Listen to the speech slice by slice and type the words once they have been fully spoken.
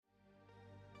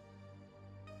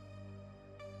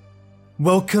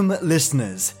Welcome,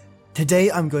 listeners. Today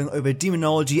I'm going over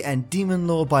Demonology and Demon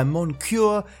Lore by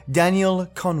Monsieur Daniel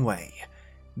Conway.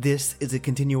 This is a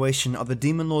continuation of the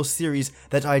Demon Lore series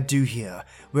that I do here,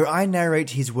 where I narrate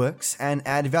his works and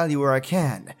add value where I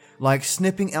can, like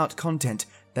snipping out content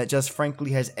that just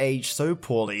frankly has aged so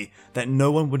poorly that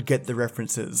no one would get the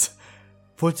references.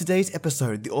 For today's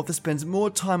episode, the author spends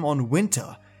more time on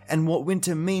winter and what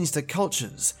winter means to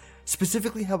cultures,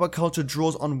 specifically how a culture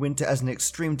draws on winter as an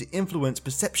extreme to influence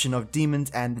perception of demons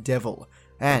and the devil,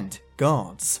 and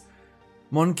gods.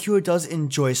 Monsieur does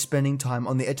enjoy spending time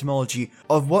on the etymology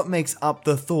of what makes up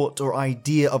the thought or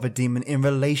idea of a demon in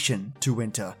relation to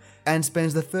winter, and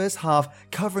spends the first half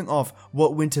covering off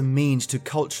what winter means to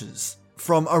cultures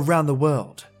from around the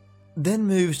world. Then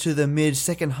moves to the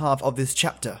mid-second half of this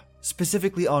chapter,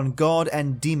 specifically on god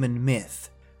and demon myth.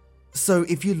 So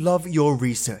if you love your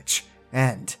research,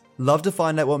 and love to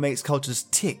find out what makes cultures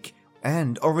tick,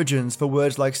 and origins for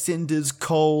words like cinders,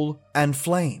 coal, and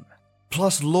flame,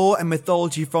 plus lore and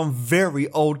mythology from very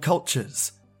old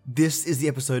cultures, this is the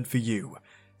episode for you.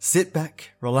 Sit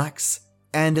back, relax,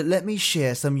 and let me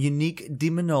share some unique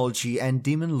demonology and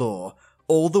demon lore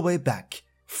all the way back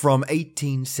from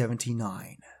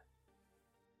 1879.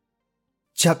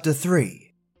 Chapter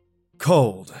 3.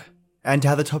 Cold, and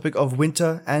how the topic of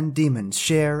winter and demons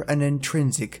share an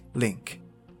intrinsic link.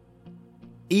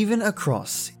 Even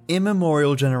across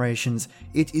immemorial generations,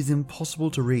 it is impossible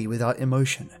to read without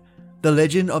emotion the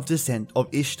legend of descent of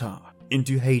Ishtar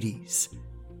into Hades.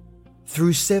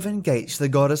 Through 7 gates the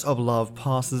goddess of love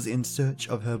passes in search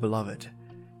of her beloved,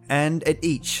 and at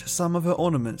each some of her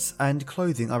ornaments and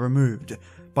clothing are removed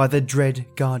by the dread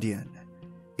guardian.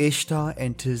 Ishtar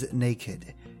enters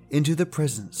naked into the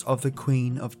presence of the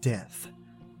Queen of Death.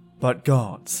 But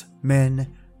gods,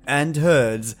 men, and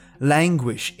herds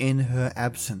languish in her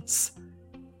absence.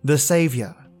 The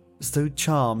Saviour so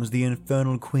charms the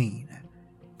infernal queen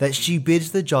that she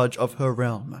bids the judge of her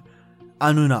realm,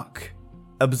 Anunnuk,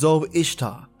 absolve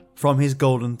Ishtar from his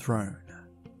golden throne.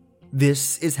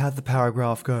 This is how the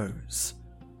paragraph goes.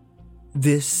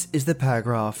 This is the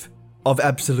paragraph of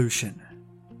absolution.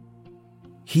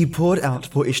 He poured out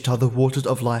for Ishtar the waters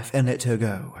of life and let her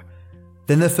go.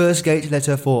 Then the first gate let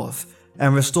her forth,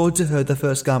 and restored to her the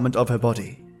first garment of her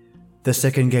body. The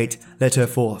second gate let her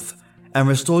forth, and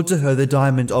restored to her the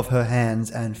diamond of her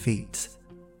hands and feet.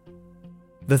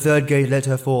 The third gate let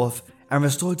her forth, and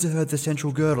restored to her the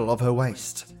central girdle of her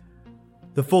waist.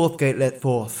 The fourth gate let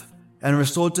forth, and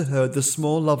restored to her the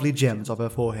small lovely gems of her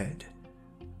forehead.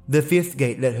 The fifth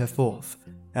gate let her forth,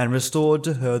 and restored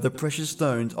to her the precious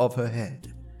stones of her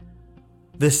head.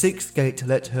 The sixth gate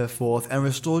let her forth, and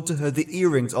restored to her the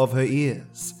earrings of her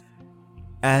ears.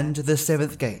 And the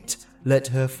seventh gate let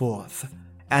her forth,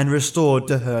 and restored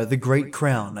to her the great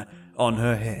crown on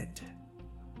her head.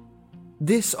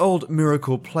 This old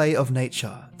miracle play of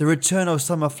nature, the return of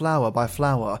summer flower by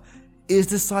flower, is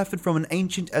deciphered from an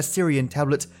ancient Assyrian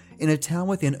tablet in a town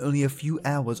within only a few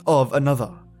hours of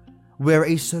another, where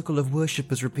a circle of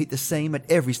worshippers repeat the same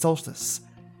at every solstice.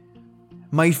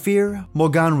 Maefir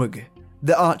Morganwg,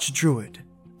 the arch-druid,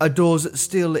 adores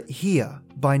still here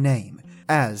by name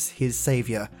as his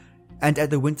saviour, and at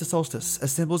the winter solstice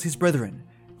assembles his brethren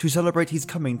to celebrate his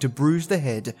coming to bruise the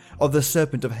head of the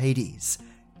serpent of Hades.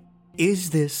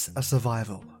 Is this a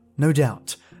survival? No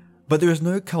doubt, but there is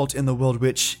no cult in the world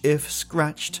which, if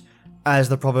scratched, as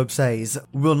the proverb says,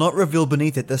 will not reveal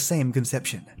beneath it the same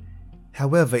conception.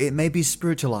 However, it may be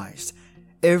spiritualized.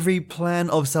 Every plan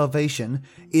of salvation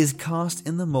is cast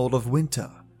in the mold of winter,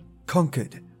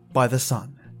 conquered by the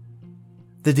sun.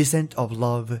 The descent of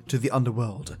love to the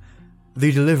underworld,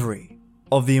 the delivery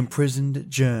of the imprisoned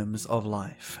germs of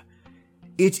life.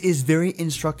 It is very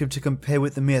instructive to compare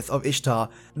with the myth of Ishtar,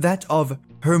 that of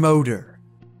Hermodr,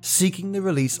 seeking the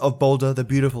release of Balder the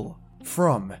Beautiful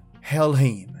from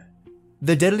Helheim.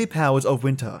 The deadly powers of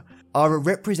winter are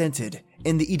represented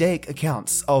in the Eddaic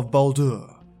accounts of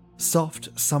Baldur,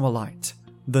 soft summer light,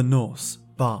 the Norse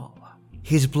Baal.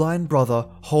 His blind brother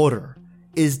Hodur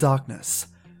is darkness.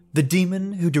 The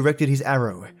demon who directed his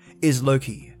arrow is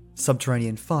Loki,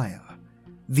 subterranean fire.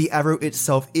 The arrow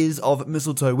itself is of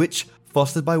mistletoe which,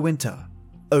 fostered by winter,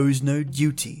 owes no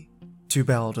duty to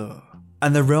Baldur.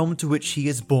 And the realm to which he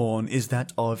is born is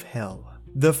that of Hell,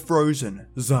 the frozen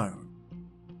zone.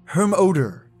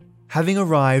 Hermodr, having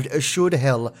arrived, assured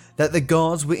Hel that the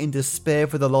gods were in despair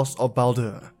for the loss of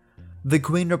Baldur. The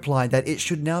queen replied that it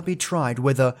should now be tried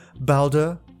whether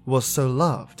Baldur was so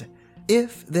loved.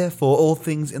 If, therefore, all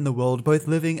things in the world, both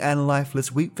living and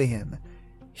lifeless, weep for him,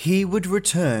 he would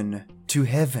return to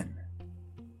heaven.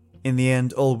 In the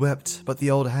end, all wept but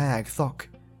the old hag, Thok,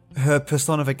 her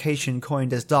personification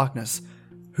coined as darkness,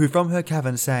 who from her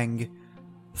cavern sang,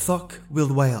 "Thok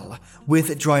will wail,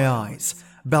 with dry eyes,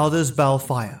 Baldur's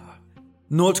balfire.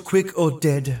 Naught quick or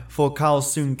dead for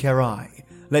Kalsun Kerai,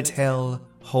 let hell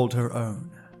hold her own."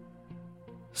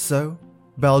 So,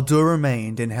 Baldur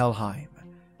remained in Helheim.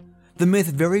 The myth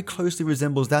very closely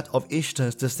resembles that of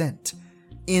Ishtar's descent.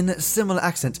 In similar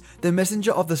accent, the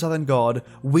messenger of the southern god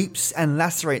weeps and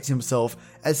lacerates himself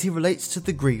as he relates to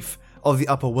the grief of the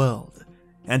upper world,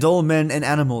 and all men and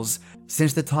animals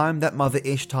since the time that Mother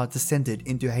Ishtar descended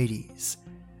into Hades.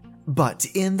 But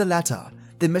in the latter,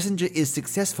 the messenger is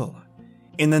successful.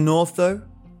 In the north, though,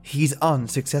 he's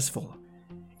unsuccessful.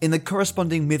 In the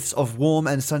corresponding myths of warm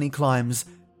and sunny climes,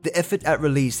 the effort at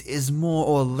release is more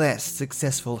or less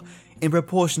successful in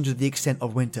proportion to the extent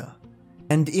of winter.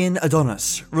 And in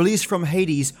Adonis, released from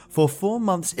Hades for 4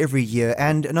 months every year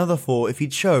and another 4 if he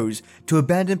chose to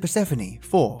abandon Persephone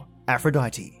for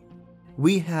Aphrodite,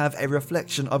 we have a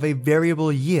reflection of a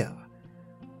variable year.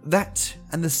 That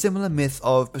and the similar myth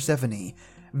of Persephone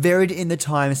varied in the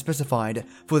time specified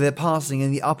for their passing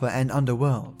in the upper and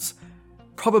underworlds,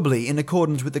 probably in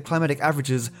accordance with the climatic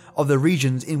averages of the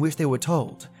regions in which they were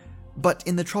told. But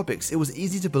in the tropics it was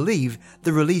easy to believe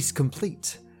the release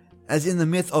complete, as in the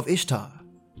myth of Ishtar.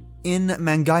 In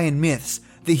Mangaean myths,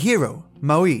 the hero,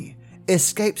 Maui,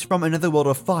 escapes from another world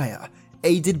of fire,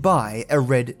 aided by a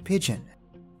red pigeon.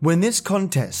 When this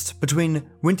contest between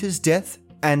winter's death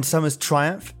and summer's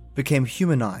triumph became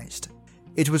humanized,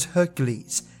 it was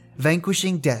Hercules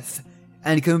vanquishing death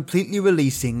and completely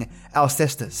releasing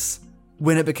Alcestis.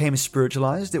 When it became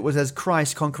spiritualized, it was as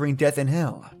Christ conquering death and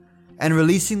hell, and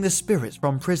releasing the spirits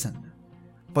from prison.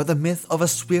 But the myth of a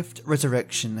swift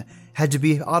resurrection had to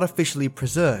be artificially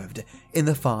preserved in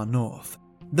the far north.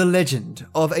 The legend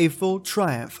of a full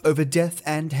triumph over death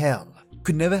and hell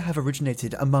could never have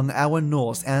originated among our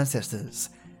Norse ancestors.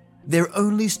 Their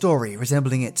only story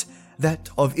resembling it, that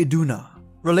of Iduna,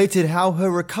 related how her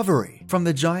recovery from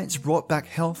the giants brought back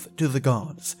health to the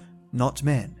gods, not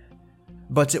men.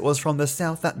 But it was from the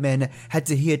south that men had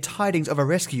to hear tidings of a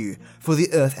rescue for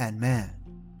the earth and man.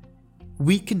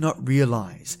 We cannot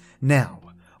realize now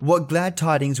what glad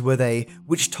tidings were they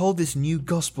which told this new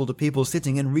gospel to people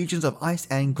sitting in regions of ice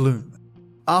and gloom,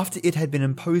 after it had been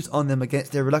imposed on them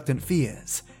against their reluctant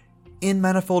fears. In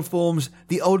manifold forms,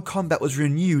 the old combat was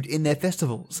renewed in their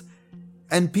festivals,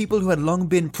 and people who had long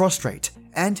been prostrate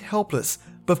and helpless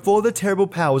before the terrible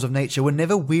powers of nature were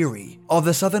never weary of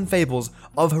the southern fables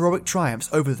of heroic triumphs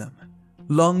over them,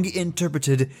 long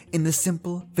interpreted in the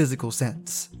simple physical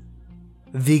sense.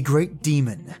 The great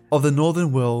demon of the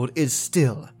northern world is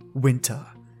still winter,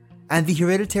 and the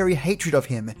hereditary hatred of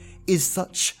him is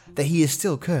such that he is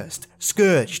still cursed,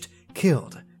 scourged,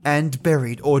 killed, and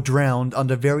buried or drowned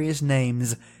under various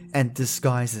names and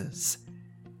disguises.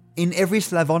 In every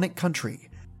Slavonic country,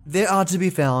 there are to be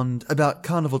found, about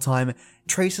carnival time,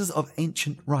 traces of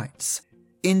ancient rites,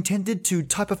 intended to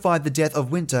typify the death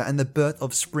of winter and the birth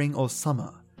of spring or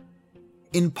summer.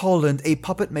 In Poland, a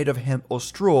puppet made of hemp or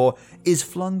straw is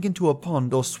flung into a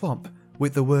pond or swamp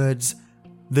with the words,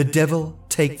 "The devil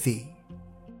take thee."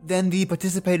 Then the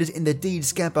participators in the deed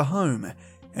scamper home,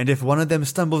 and if one of them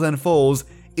stumbles and falls,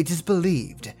 it is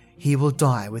believed he will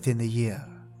die within the year.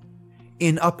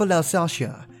 In Upper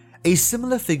Alsatia, a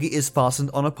similar figure is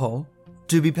fastened on a pole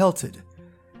to be pelted,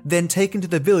 then taken to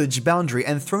the village boundary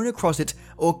and thrown across it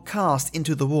or cast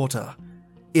into the water,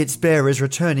 its bearers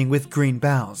returning with green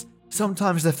boughs.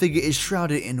 Sometimes the figure is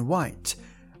shrouded in white,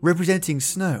 representing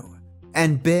snow,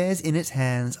 and bears in its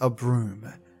hands a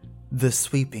broom, the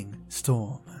sweeping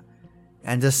storm,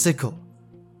 and a sickle,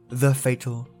 the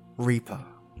fatal reaper.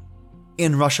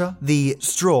 In Russia, the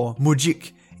straw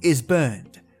mujik is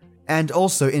burned, and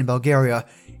also in Bulgaria.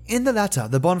 In the latter,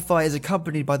 the bonfire is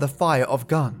accompanied by the fire of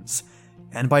guns,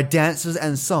 and by dances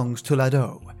and songs to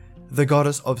Lado, the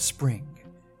goddess of spring.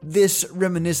 This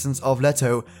reminiscence of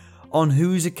Leto, on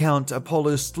whose account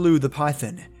Apollo slew the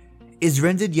python, is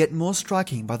rendered yet more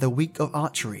striking by the week of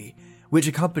archery which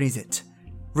accompanies it,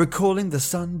 recalling the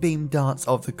sunbeam dance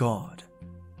of the god.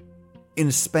 In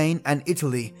Spain and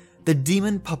Italy, the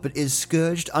demon puppet is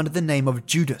scourged under the name of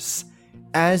Judas,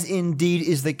 as indeed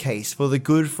is the case for the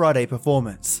Good Friday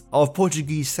performance of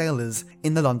Portuguese sailors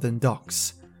in the London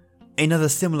docks. Another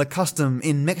similar custom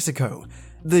in Mexico,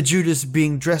 the Judas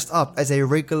being dressed up as a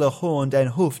regular horned and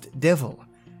hoofed devil.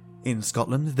 In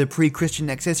Scotland, the pre-Christian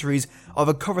accessories of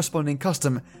a corresponding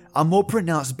custom are more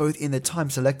pronounced both in the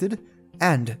time selected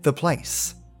and the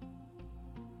place.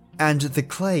 And the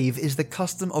clave is the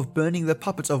custom of burning the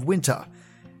puppets of winter,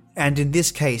 and in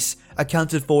this case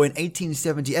accounted for in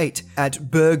 1878 at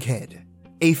Berghead,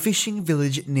 a fishing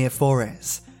village near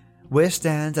Forez, where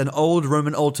stands an old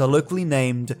Roman altar locally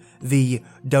named the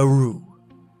Daru.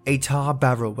 A tar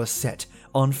barrel was set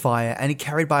on fire and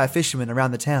carried by a fisherman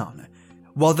around the town,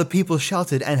 while the people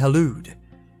shouted and hallooed.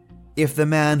 If the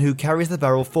man who carries the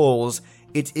barrel falls,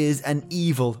 it is an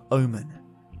evil omen.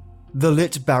 The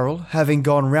lit barrel, having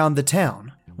gone round the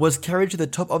town, was carried to the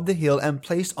top of the hill and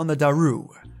placed on the Daru.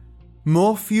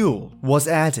 More fuel was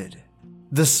added.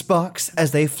 The sparks,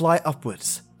 as they fly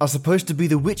upwards, are supposed to be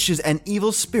the witches and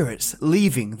evil spirits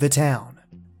leaving the town.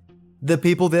 The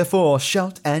people therefore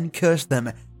shout and curse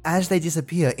them as they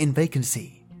disappear in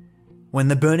vacancy. When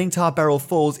the burning tar barrel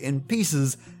falls in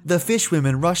pieces, the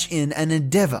fishwomen rush in and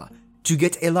endeavour to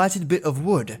get a lighted bit of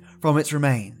wood from its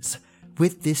remains.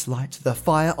 With this light, the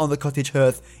fire on the cottage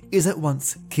hearth is at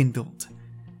once kindled,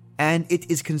 and it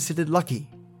is considered lucky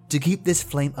to keep this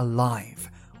flame alive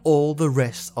all the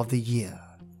rest of the year.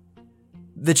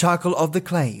 The charcoal of the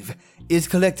clave is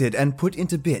collected and put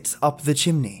into bits up the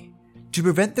chimney to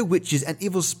prevent the witches and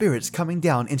evil spirits coming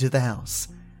down into the house.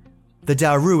 The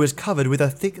Daru is covered with a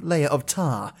thick layer of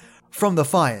tar from the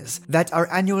fires that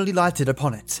are annually lighted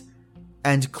upon it,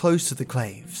 and close to the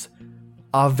claves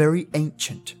are very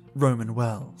ancient Roman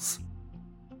wells.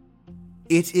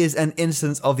 It is an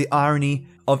instance of the irony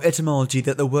of etymology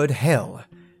that the word hell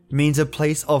means a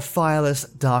place of fireless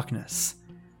darkness,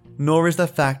 nor is the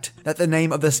fact that the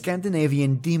name of the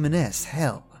Scandinavian demoness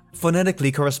Hel,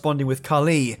 phonetically corresponding with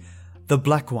Kali, the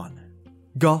Black One,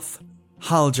 Goth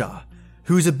Halja,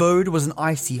 whose abode was an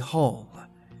icy hole,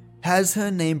 has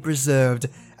her name preserved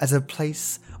as a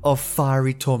place of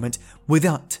fiery torment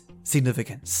without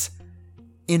significance.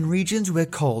 In regions where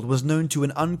cold was known to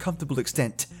an uncomfortable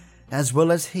extent, as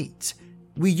well as heat,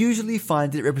 we usually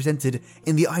find it represented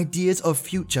in the ideas of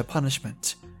future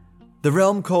punishment. The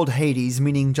realm called Hades,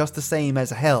 meaning just the same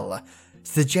as hell,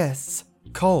 suggests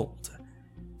cold.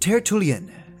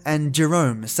 Tertullian and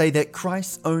Jerome say that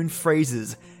Christ's own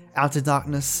phrases, outer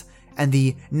darkness, and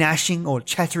the gnashing or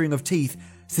chattering of teeth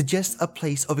suggest a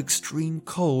place of extreme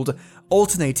cold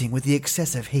alternating with the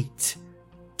excessive heat.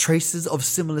 Traces of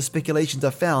similar speculations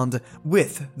are found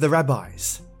with the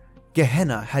rabbis.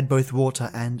 Gehenna had both water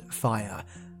and fire.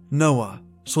 Noah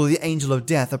saw the angel of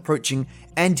death approaching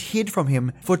and hid from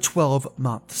him for 12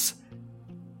 months.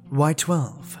 Why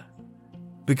 12?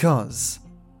 Because,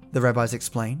 the rabbis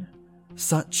explain,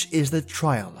 such is the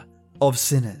trial of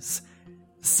sinners.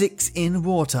 6 in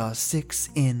water, 6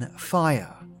 in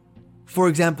fire. For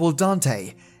example,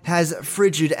 Dante has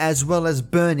frigid as well as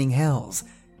burning hells,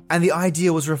 and the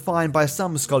idea was refined by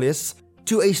some scholars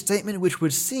to a statement which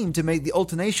would seem to make the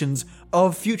alternations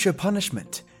of future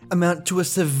punishment amount to a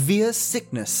severe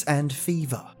sickness and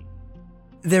fever.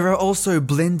 There are also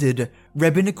blended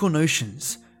rabbinical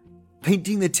notions,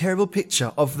 painting the terrible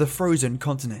picture of the frozen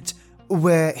continent,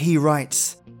 where he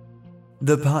writes,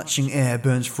 "The parching air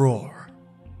burns frore,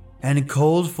 and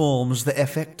cold forms the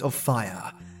effect of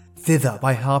fire, thither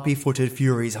by harpy-footed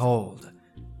furies hold.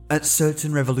 At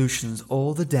certain revolutions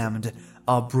all the damned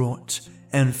are brought,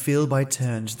 and feel by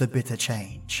turns the bitter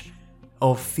change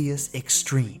of fierce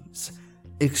extremes,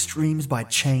 extremes by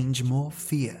change more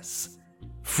fierce.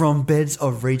 From beds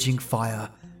of raging fire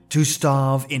to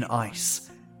starve in ice,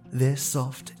 their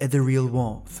soft ethereal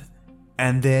warmth,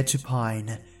 and there to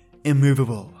pine,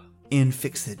 immovable,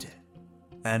 infixed,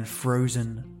 and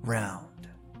frozen round."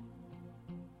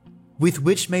 With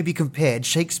which may be compared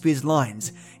Shakespeare's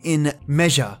lines in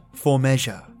Measure for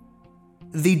Measure.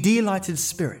 The delighted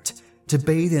spirit to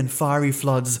bathe in fiery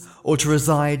floods or to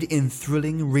reside in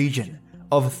thrilling region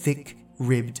of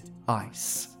thick-ribbed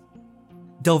ice.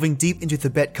 Delving deep into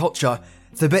Tibet culture,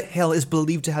 Tibet hell is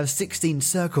believed to have 16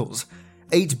 circles,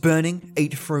 8 burning,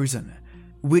 8 frozen,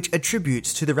 which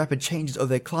attributes to the rapid changes of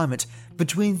their climate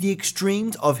between the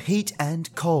extremes of heat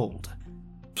and cold.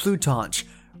 Plutarch,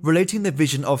 relating the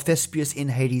vision of Thespius in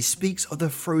Hades, speaks of the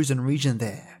frozen region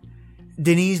there.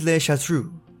 Denis Le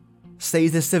Chartreux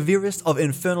says the severest of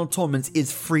infernal torments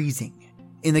is freezing.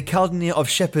 In the Calendar of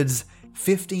Shepherds,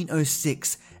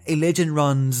 1506, a legend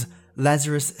runs,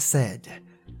 Lazarus said,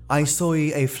 "I saw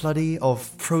a floody of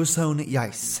frozen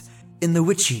ice, in the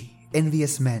witchy,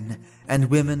 envious men and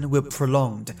women were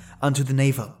prolonged unto the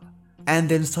navel, and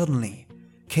then suddenly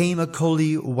came a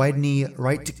coldy widening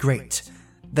right great,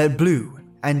 that blew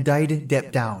and died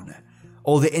deep down,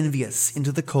 all the envious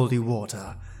into the coldy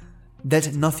water,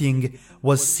 that nothing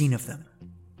was seen of them."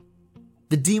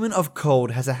 The demon of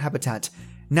cold has a habitat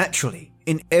naturally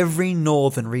in every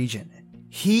northern region.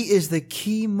 He is the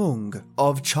Ki Mung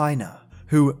of China,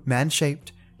 who,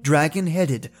 man-shaped,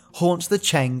 dragon-headed, haunts the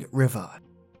Chang River.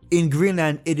 In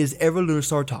Greenland it is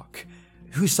Erelursortok,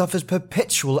 who suffers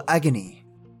perpetual agony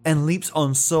and leaps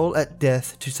on soul at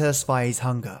death to satisfy his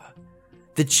hunger.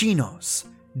 The Chinos,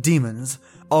 demons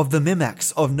of the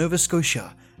Mimacs of Nova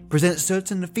Scotia, present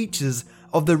certain features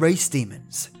of the race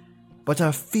demons, but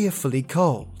are fearfully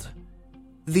cold.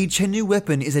 The Chennu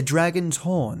weapon is a dragon's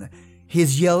horn.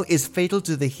 His yell is fatal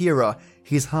to the hearer.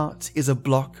 His heart is a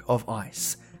block of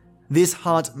ice. This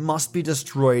heart must be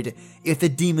destroyed if the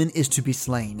demon is to be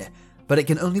slain, but it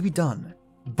can only be done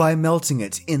by melting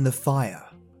it in the fire.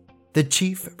 The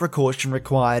chief precaution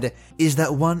required is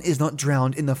that one is not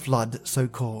drowned in the flood so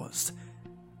caused.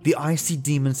 The icy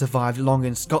demon survived long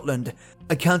in Scotland,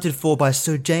 accounted for by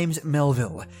Sir James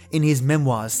Melville in his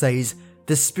memoirs, says,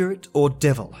 "The spirit or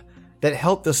devil that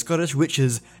helped the Scottish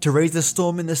witches to raise the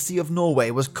storm in the Sea of Norway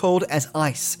was cold as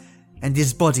ice, and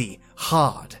his body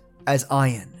hard as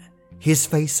iron. His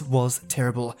face was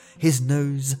terrible, his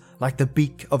nose like the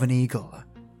beak of an eagle,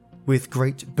 with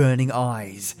great burning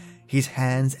eyes, his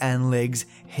hands and legs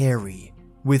hairy,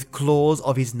 with claws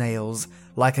of his nails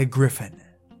like a griffin."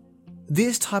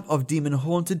 This type of demon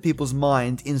haunted people's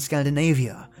mind in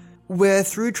Scandinavia, where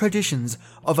through traditions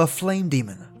of a flame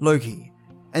demon, Loki,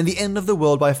 and the end of the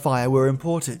world by fire were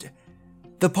imported.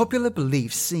 The popular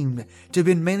beliefs seem to have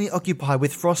been mainly occupied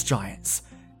with frost giants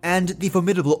and the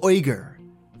formidable Oiger,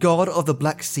 god of the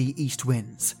Black Sea east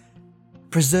winds,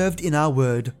 preserved in our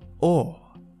word or,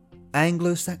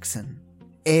 Anglo-Saxon,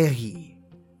 Eri,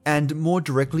 and more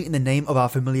directly in the name of our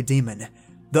familiar demon,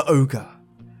 the ogre,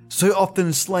 so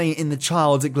often slain in the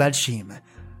child's Gladshim.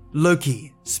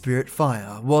 Loki, spirit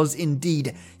fire, was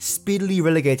indeed speedily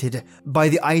relegated by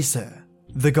the Aesir,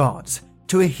 the gods,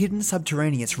 to a hidden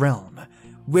subterraneous realm,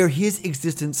 where his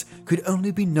existence could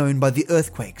only be known by the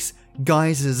earthquakes,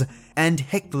 geysers, and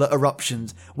Hekla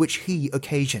eruptions which he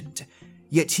occasioned.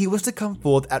 Yet he was to come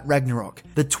forth at Ragnarok,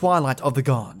 the twilight of the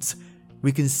gods.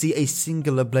 We can see a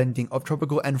singular blending of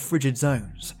tropical and frigid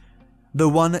zones, the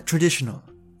one traditional,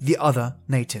 the other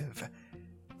native.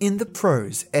 In the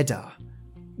prose Edda,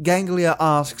 Ganglia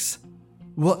asks,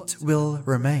 "What will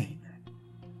remain?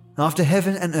 After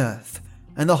heaven and earth,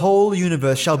 and the whole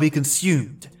universe shall be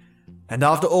consumed, and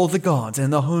after all the gods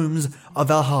and the homes of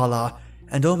Valhalla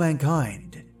and all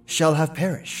mankind shall have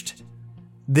perished,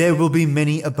 there will be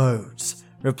many abodes,"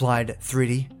 replied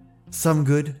Thridi, "some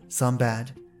good, some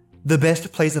bad. The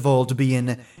best place of all to be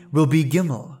in will be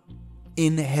Gimel,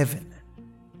 in heaven,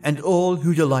 and all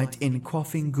who delight in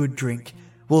quaffing good drink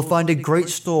will find a great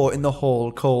store in the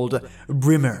hall called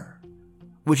Brimmer,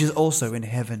 which is also in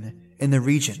heaven, in the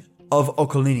region of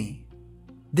Okolini.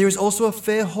 There is also a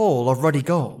fair hall of ruddy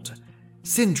gold,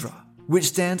 Sindra, which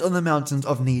stands on the mountains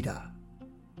of Nida.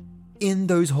 In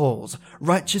those halls,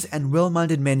 righteous and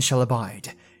well-minded men shall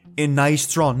abide. In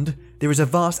Nystrand, there is a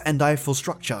vast and direful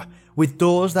structure, with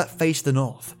doors that face the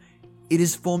north. It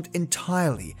is formed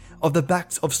entirely of the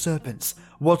backs of serpents,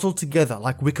 wattled together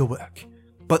like wickerwork.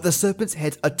 But the serpents'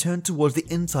 heads are turned towards the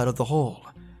inside of the hall,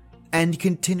 and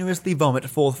continuously vomit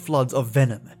forth floods of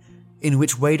venom, in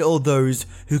which wade all those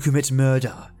who commit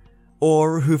murder,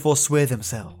 or who forswear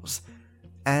themselves,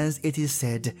 as it is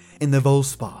said in the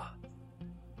Volspar.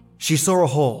 She saw a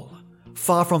hall,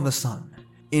 far from the sun,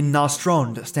 in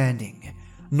Nastrond standing.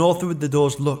 Northward the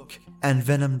doors look, and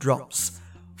venom drops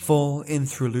fall in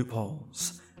through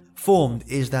loopholes. Formed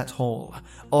is that hall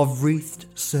of wreathed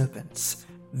serpents.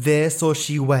 There saw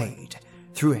she wade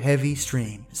through heavy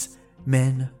streams,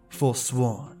 men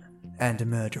forsworn and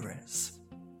murderers.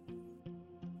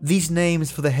 These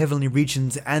names for the heavenly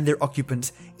regions and their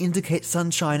occupants indicate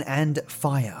sunshine and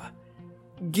fire.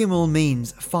 Gimel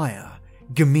means fire,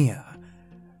 Gemir.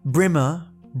 Brimmer,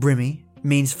 Brimmy,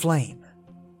 means flame.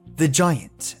 The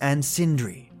giant and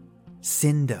Sindri,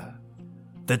 cinder.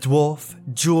 The dwarf,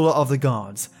 jeweler of the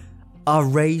gods, are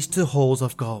raised to halls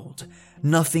of gold.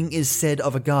 Nothing is said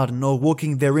of a garden or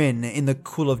walking therein in the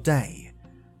cool of day.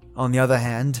 On the other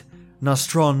hand,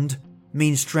 Nastrond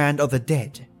means strand of the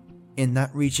dead, in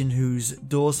that region whose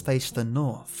doors face the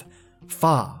north,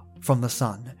 far from the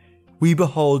sun. We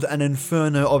behold an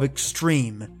inferno of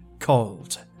extreme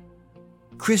cold.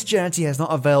 Christianity has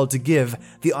not availed to give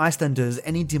the Icelanders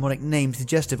any demonic name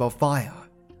suggestive of fire.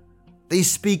 They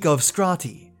speak of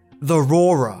Skrati, the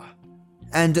roarer,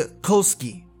 and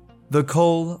Kolski, the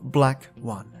coal-black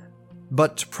one,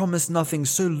 but promise nothing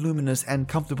so luminous and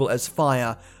comfortable as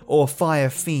fire or fire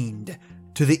fiend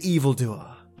to the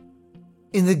evildoer.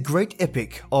 In the great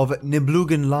epic of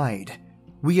Niblugan Lied,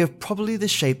 we have probably the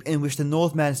shape in which the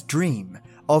Northman's dream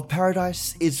of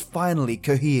paradise is finally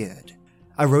cohered.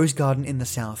 A rose garden in the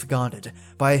south guarded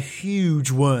by a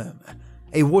huge worm,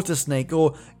 a water snake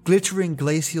or glittering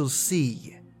glacial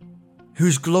sea,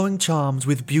 whose glowing charms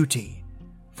with beauty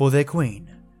for their queen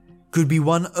could be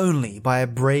won only by a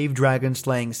brave dragon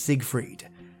slaying Siegfried.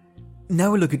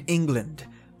 Now we look at England,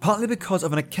 partly because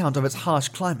of an account of its harsh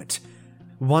climate,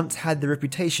 once had the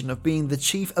reputation of being the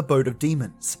chief abode of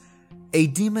demons. A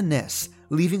demoness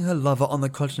leaving her lover on the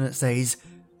continent says,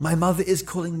 "My mother is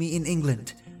calling me in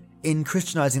England." In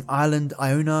Christianizing Ireland,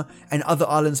 Iona, and other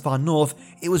islands far north,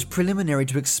 it was preliminary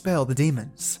to expel the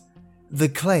demons. The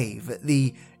Clave,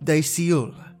 the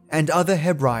Daciul, and other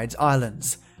Hebrides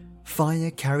islands,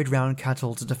 fire carried round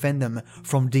cattle to defend them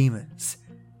from demons,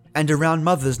 and around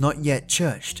mothers not yet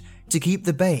churched to keep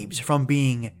the babes from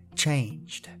being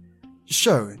changed.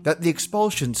 Show that the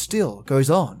expulsion still goes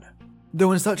on,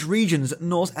 though in such regions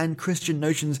Norse and Christian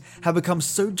notions have become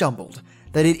so jumbled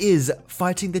that it is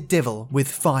fighting the devil with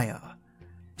fire.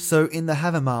 So in the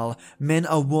Havamal, men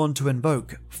are warned to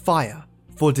invoke fire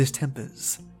for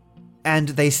distempers. And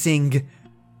they sing,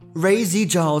 "Raise ye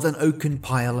Giles an oaken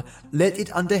pile, let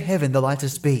it under heaven the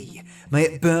lightest be. May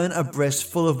it burn a breast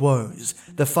full of woes,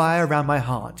 the fire round my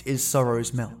heart is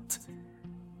sorrow's melt."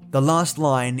 The last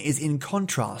line is in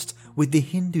contrast with the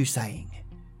Hindu saying,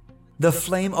 "The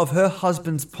flame of her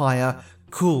husband's pyre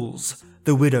cools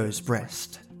the widow's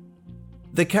breast."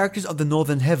 The characters of the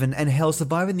northern heaven and hell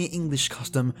survive in the English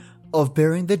custom of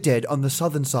burying the dead on the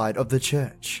southern side of the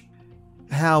church.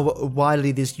 How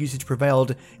widely this usage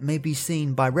prevailed may be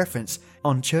seen by reference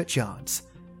on churchyards.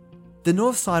 The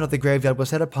north side of the graveyard was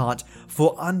set apart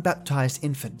for unbaptized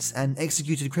infants and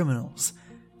executed criminals,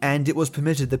 and it was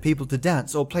permitted the people to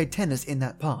dance or play tennis in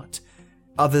that part.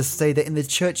 Others say that in the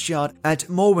churchyard at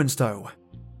Morwenstow,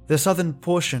 the southern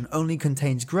portion only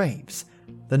contains graves,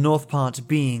 the north part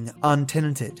being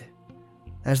untenanted,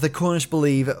 as the Cornish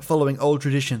believe, following old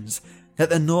traditions, that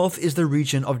the north is the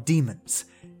region of demons.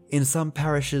 In some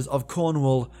parishes of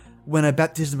Cornwall, when a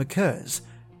baptism occurs,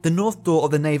 the north door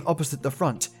of the nave opposite the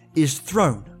front is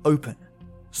thrown open,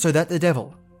 so that the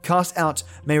devil, cast out,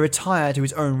 may retire to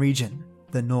his own region,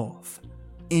 the north.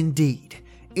 Indeed,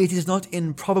 it is not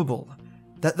improbable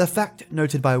that the fact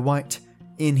noted by White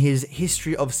in his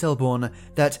History of Selborne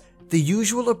that the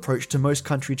usual approach to most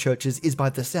country churches is by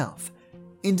the south,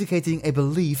 indicating a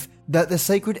belief that the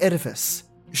sacred edifice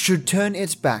should turn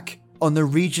its back on the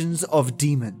regions of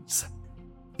demons.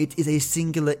 It is a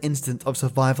singular instance of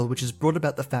survival which has brought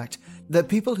about the fact that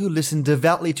people who listen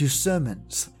devoutly to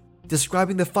sermons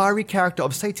describing the fiery character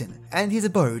of Satan and his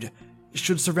abode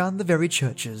should surround the very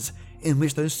churches in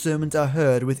which those sermons are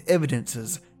heard with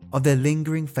evidences of their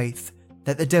lingering faith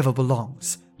that the devil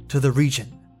belongs to the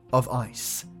region of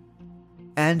ice,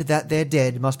 and that their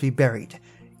dead must be buried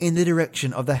in the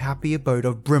direction of the happy abode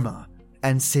of Brimmer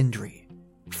and Sindri,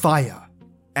 fire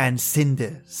and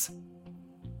cinders.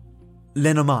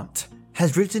 Lenormant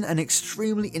has written an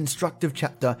extremely instructive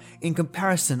chapter in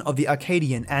comparison of the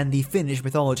Akkadian and the Finnish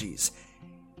mythologies.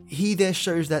 He there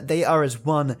shows that they are as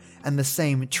one and the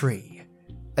same tree,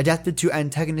 adapted to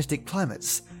antagonistic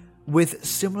climates, with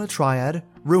similar triad,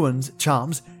 ruins,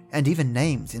 charms, and even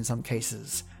names in some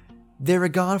cases. Their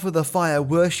regard for the fire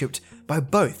worshipped by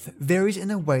both varies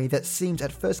in a way that seems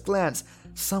at first glance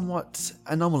somewhat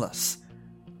anomalous.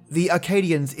 The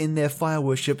Akkadians in their fire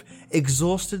worship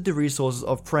exhausted the resources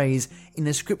of praise in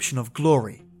ascription of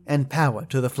glory and power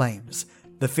to the flames.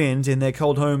 The Finns in their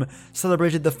cold home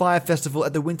celebrated the fire festival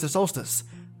at the winter solstice,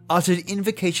 uttered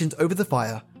invocations over the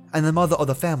fire, and the mother of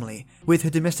the family, with her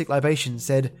domestic libations,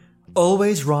 said,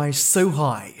 "Always rise so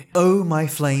high, O my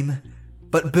flame,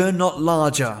 but burn not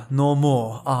larger nor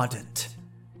more ardent."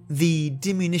 The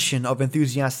diminution of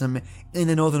enthusiasm in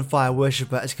the northern fire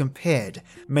worshipper as compared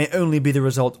may only be the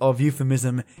result of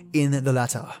euphemism in the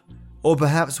latter, or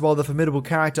perhaps while the formidable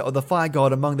character of the fire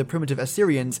god among the primitive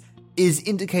Assyrians is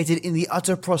indicated in the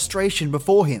utter prostration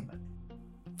before him.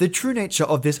 The true nature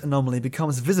of this anomaly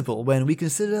becomes visible when we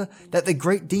consider that the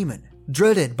great demon,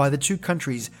 dreaded by the two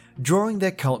countries drawing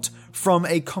their cult from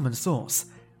a common source,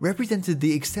 represented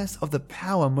the excess of the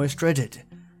power most dreaded.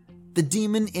 The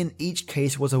demon in each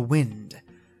case was a wind.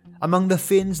 Among the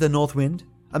Finns, the north wind.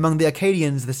 Among the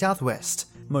Akkadians, the southwest,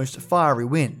 most fiery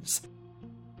winds.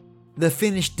 The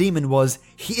Finnish demon was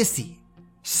Hiisi,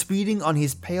 speeding on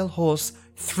his pale horse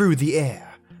through the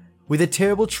air, with a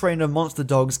terrible train of monster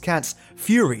dogs, cats,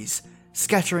 furies,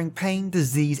 scattering pain,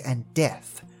 disease, and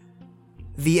death.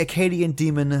 The Akkadian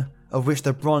demon, of which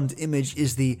the bronze image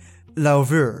is the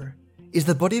Lauvur, is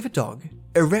the body of a dog,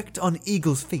 erect on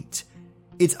eagle's feet,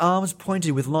 its arms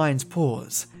pointed with lion's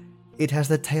paws. It has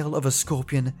the tail of a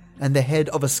scorpion and the head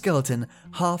of a skeleton,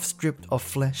 half stripped of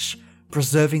flesh,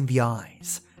 preserving the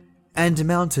eyes, and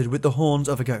mounted with the horns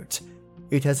of a goat.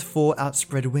 It has 4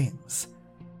 outspread wings.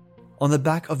 On the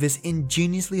back of this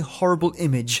ingeniously horrible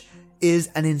image is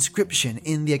an inscription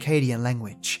in the Akkadian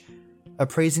language,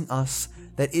 appraising us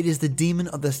that it is the demon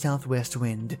of the southwest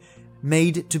wind,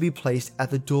 made to be placed at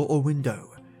the door or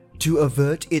window to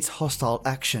avert its hostile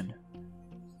action.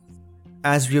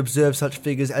 As we observe such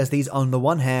figures as these on the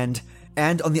one hand,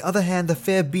 and on the other hand the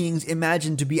fair beings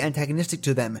imagined to be antagonistic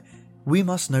to them, we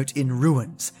must note in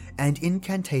ruins and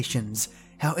incantations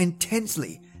how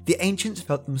intensely the ancients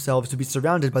felt themselves to be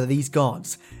surrounded by these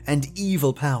gods and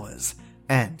evil powers,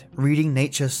 and, reading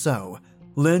nature so,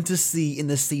 learned to see in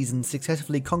the seasons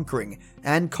successfully conquering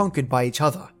and conquered by each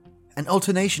other, an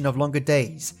alternation of longer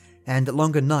days and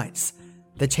longer nights,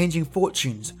 the changing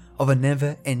fortunes of a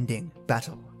never-ending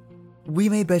battle. We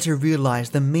may better realize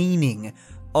the meaning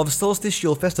of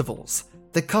solstitial festivals,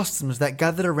 the customs that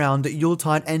gathered around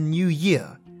Yuletide and New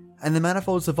Year, and the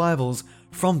manifold survivals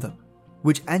from them,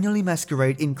 which annually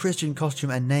masquerade in Christian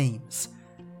costume and names.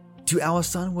 To our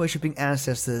sun-worshipping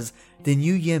ancestors, the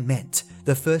New Year meant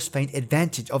the first faint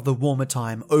advantage of the warmer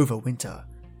time over winter,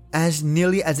 as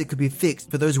nearly as it could be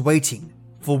fixed for those waiting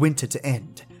for winter to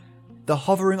end. The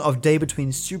hovering of day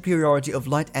between superiority of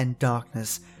light and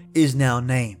darkness is now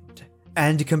named,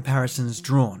 and comparisons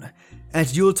drawn.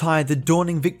 At Yuletide, the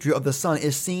dawning victory of the sun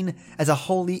is seen as a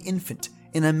holy infant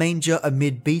in a manger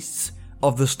amid beasts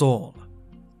of the stall.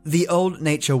 The old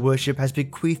nature worship has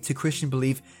bequeathed to Christian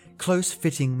belief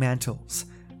close-fitting mantles,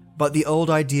 but the old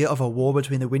idea of a war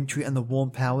between the wintry and the warm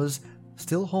powers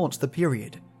still haunts the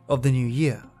period of the new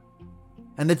year.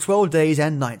 And the 12 days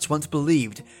and nights once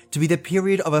believed to be the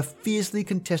period of a fiercely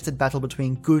contested battle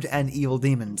between good and evil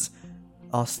demons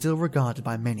are still regarded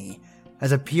by many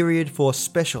as a period for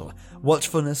special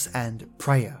watchfulness and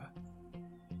prayer.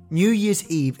 New Year's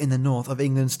Eve in the north of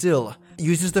England still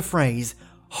uses the phrase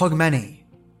Hogmanay,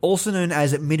 also known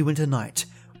as Midwinter Night,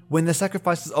 when the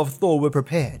sacrifices of Thor were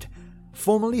prepared,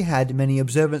 formerly had many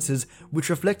observances which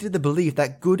reflected the belief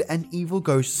that good and evil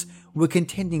ghosts were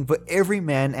contending for every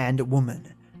man and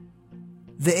woman.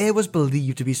 The air was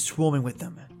believed to be swarming with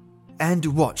them, and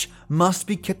watch must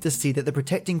be kept to see that the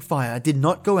protecting fire did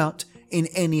not go out in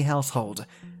any household,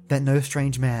 that no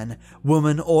strange man,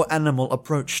 woman, or animal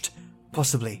approached,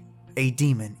 possibly a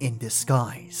demon in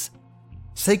disguise.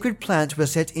 Sacred plants were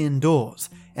set indoors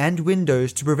and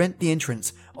windows to prevent the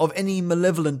entrance of any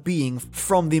malevolent being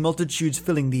from the multitudes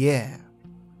filling the air.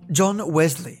 John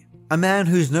Wesley, a man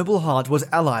whose noble heart was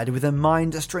allied with a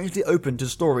mind strangely open to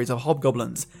stories of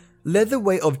hobgoblins, led the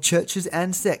way of churches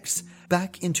and sects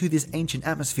back into this ancient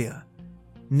atmosphere.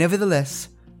 Nevertheless,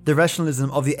 the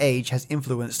rationalism of the age has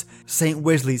influenced St.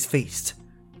 Wesley's feast.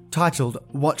 Titled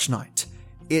Watch Night,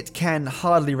 it can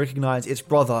hardly recognise its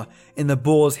brother in the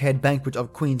Boar's Head Banquet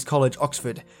of Queen's College,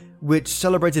 Oxford, which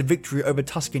celebrated victory over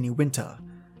Tuscany winter,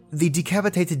 the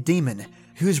decapitated demon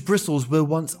whose bristles were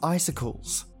once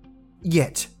icicles.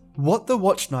 Yet, what the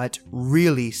Watch Night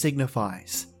really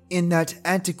signifies, in that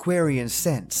antiquarian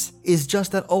sense, is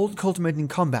just that old culminating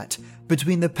combat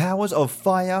between the powers of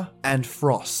fire and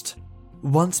frost,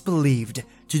 once believed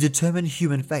to determine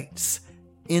human fates.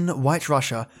 In White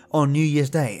Russia, on New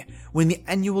Year's Day, when the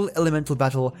annual elemental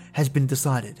battle has been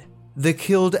decided, the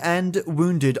killed and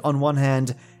wounded on one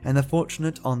hand and the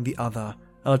fortunate on the other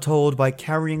are told by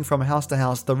carrying from house to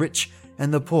house the rich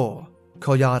and the poor,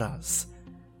 kolyadas.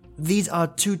 These are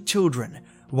two children,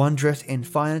 one dressed in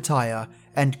fine attire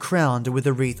and crowned with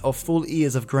a wreath of full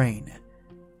ears of grain,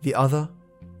 the other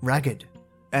ragged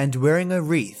and wearing a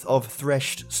wreath of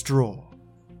threshed straw.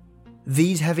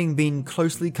 These having been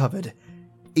closely covered,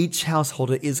 each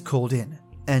householder is called in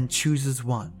and chooses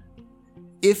one.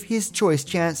 If his choice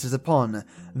chances upon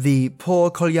the poor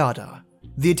kolyada,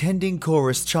 the attending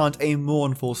chorus chant a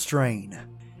mournful strain,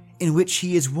 in which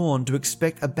he is warned to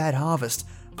expect a bad harvest,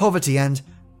 poverty, and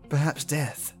perhaps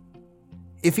death.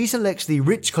 If he selects the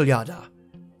rich kolyada,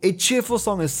 a cheerful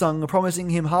song is sung promising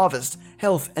him harvest,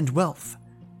 health, and wealth.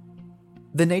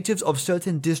 The natives of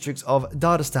certain districts of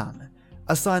Dagestan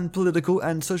assign political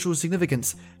and social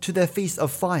significance to their Feast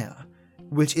of Fire,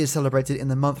 which is celebrated in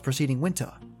the month preceding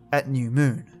winter, at new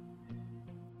moon,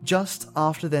 just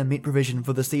after their meat provision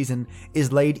for the season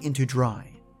is laid into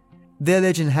dry. Their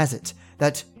legend has it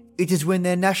that it is when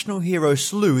their national hero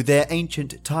slew their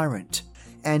ancient tyrant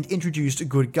and introduced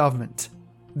good government.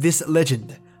 This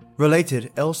legend,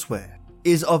 related elsewhere,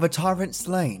 is of a tyrant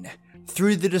slain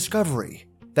through the discovery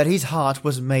that his heart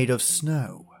was made of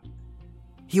snow.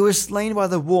 He was slain by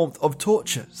the warmth of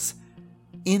torches.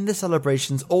 In the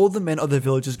celebrations, all the men of the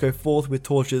villages go forth with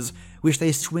torches which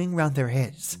they swing round their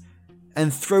heads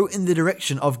and throw in the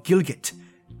direction of Gilgit,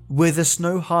 where the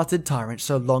snow-hearted tyrant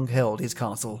so long held his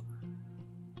castle.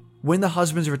 When the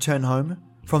husbands return home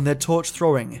from their torch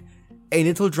throwing, a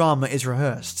little drama is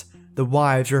rehearsed, The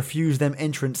wives refuse them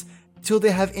entrance till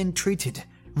they have entreated,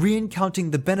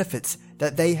 recounting the benefits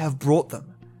that they have brought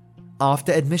them.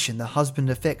 After admission, the husband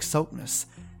affects sulkiness,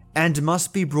 and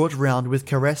must be brought round with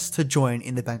caress to join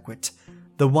in the banquet.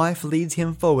 The wife leads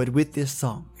him forward with this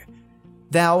song: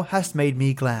 Thou hast made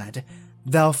me glad,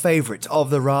 thou favourite of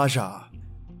the Rajah.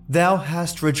 Thou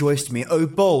hast rejoiced me, O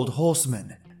bold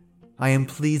horseman. I am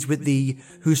pleased with thee,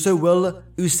 who so well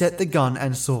set the gun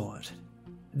and sword.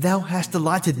 Thou hast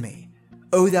delighted me,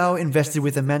 O thou invested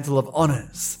with a mantle of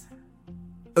honours.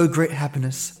 O great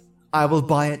happiness, I will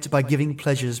buy it by giving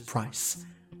pleasure's price.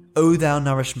 O thou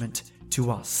nourishment to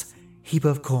us, heap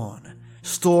of corn,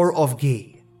 store of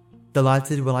ghee,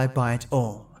 delighted will I buy it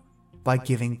all by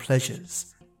giving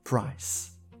pleasure's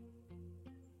price.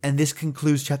 And this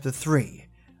concludes chapter 3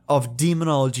 of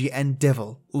Demonology and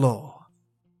Devil Lore.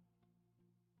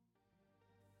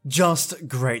 Just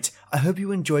great. I hope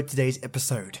you enjoyed today's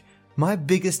episode. My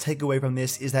biggest takeaway from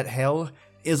this is that hell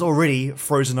is already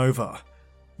frozen over.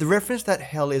 The reference that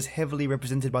hell is heavily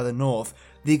represented by the north,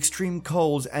 the extreme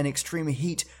colds and extreme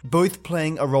heat both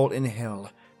playing a role in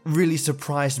hell, really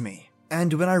surprised me.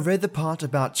 And when I read the part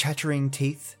about chattering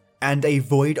teeth and a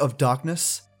void of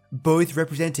darkness, both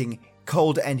representing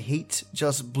cold and heat,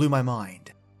 just blew my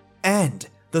mind. And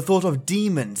the thought of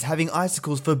demons having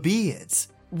icicles for beards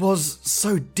was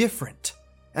so different.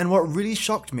 And what really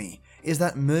shocked me is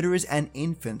that murderers and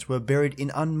infants were buried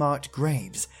in unmarked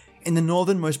graves in the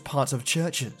northernmost parts of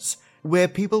churches, where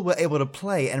people were able to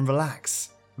play and relax.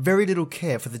 Very little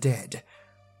care for the dead.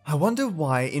 I wonder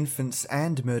why infants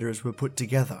and murderers were put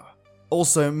together.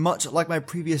 Also, much like my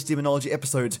previous demonology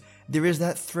episodes, there is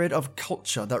that thread of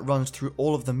culture that runs through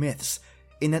all of the myths,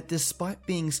 in that despite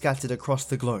being scattered across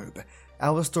the globe,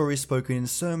 our story is spoken in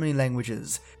so many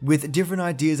languages, with different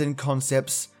ideas and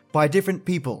concepts by different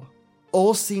people,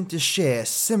 all seem to share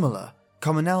similar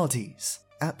commonalities.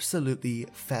 Absolutely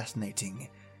fascinating.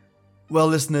 Well,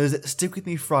 listeners, stick with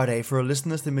me Friday for a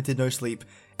listener-submitted no sleep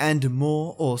and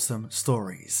more awesome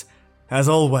stories. As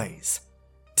always,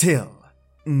 till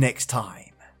next time.